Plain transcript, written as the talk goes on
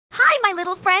my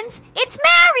little friends. It's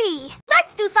Mary!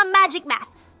 Let's do some magic math.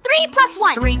 3 plus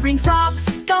 1. 3 green frogs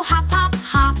go hop, hop,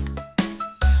 hop.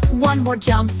 One more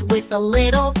jumps with a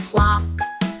little plop.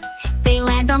 They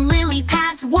land on lily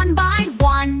pads one by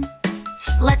one.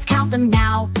 Let's count them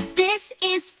now. This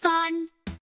is fun.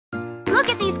 Look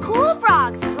at these cool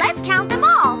frogs. Let's count them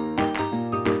all.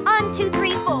 1, 2,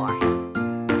 3, 4.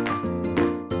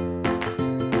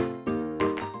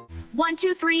 1,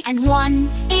 2, 3, and 1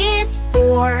 is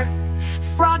 4.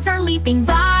 Frogs are leaping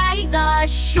by the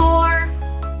shore.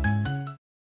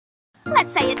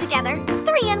 Let's say it together.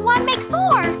 3 and 1 make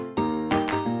 4.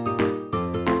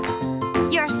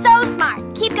 You're so smart.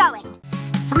 Keep going.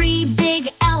 3 big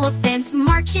elephants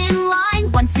march in line.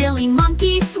 1 silly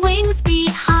monkey swings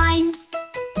behind.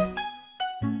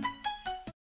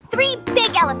 3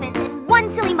 big elephants and 1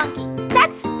 silly monkey.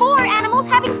 That's 4 animals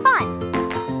having fun.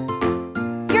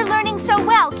 You're learning so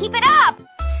well. Keep it up.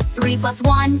 3 plus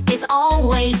 1 is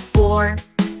always 4.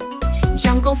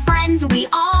 Jungle friends we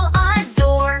all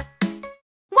adore.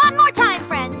 One more time,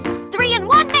 friends. 3 and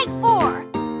 1 make 4.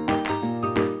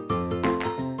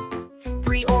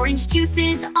 3 orange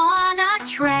juices on a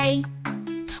tray.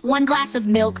 1 glass of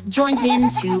milk joins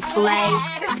into play.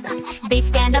 They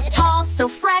stand up tall, so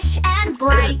fresh and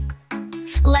bright.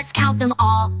 Let's count them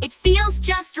all. It feels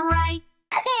just right.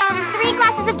 3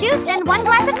 glasses of juice and 1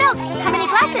 glass of milk. How many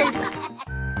glasses?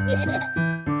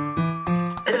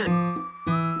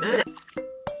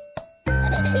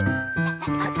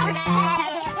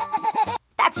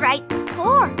 That's right,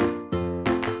 4.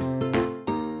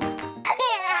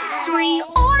 3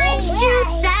 orange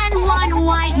juice and 1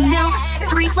 white milk.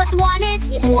 3 plus 1 is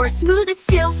 4, smooth as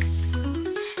silk.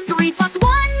 3 plus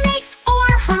 1 makes 4,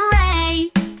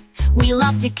 hooray! We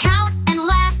love to count and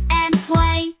laugh and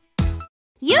play.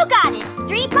 You got it!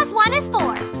 3 plus 1 is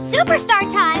 4. Superstar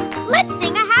time! Let's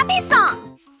sing a happy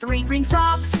song! 3 green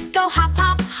frogs go hop,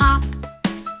 hop, hop.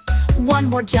 1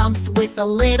 more jumps with a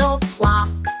little plop.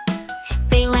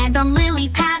 They land on lily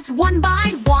pads one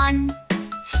by one.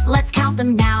 Let's count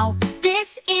them now.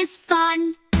 This is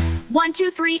fun. 1, 2,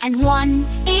 3, and 1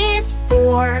 is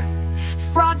 4.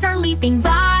 Frogs are leaping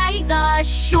by the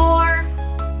shore.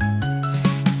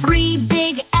 3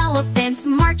 big elephants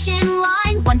march in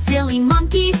line. 1 silly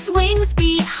monkey swings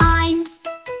behind.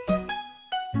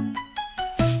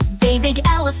 They big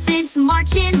elephants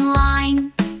march in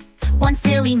line. 1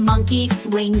 silly monkey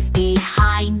swings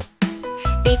behind.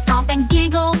 They stomp and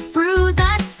giggle through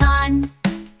the sun.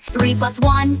 3 plus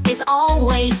 1 is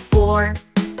always 4.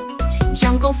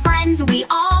 Jungle friends we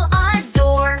all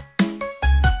adore.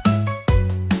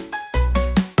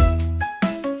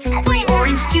 3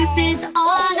 orange juices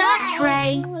on a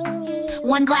tray.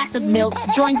 1 glass of milk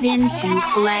joins into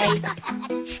play.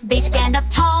 They stand up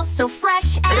tall, so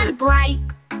fresh and bright.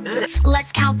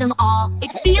 Let's count them all.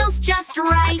 It feels just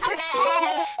right.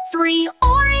 3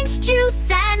 orange juice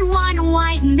and 1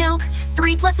 white milk.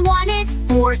 3 plus 1 is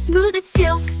 4, smooth as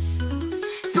silk.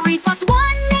 3 plus 1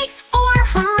 makes 4,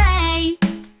 hooray!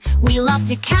 We love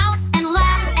to count and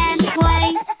laugh and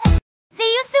play. See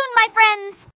you soon, my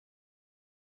friends!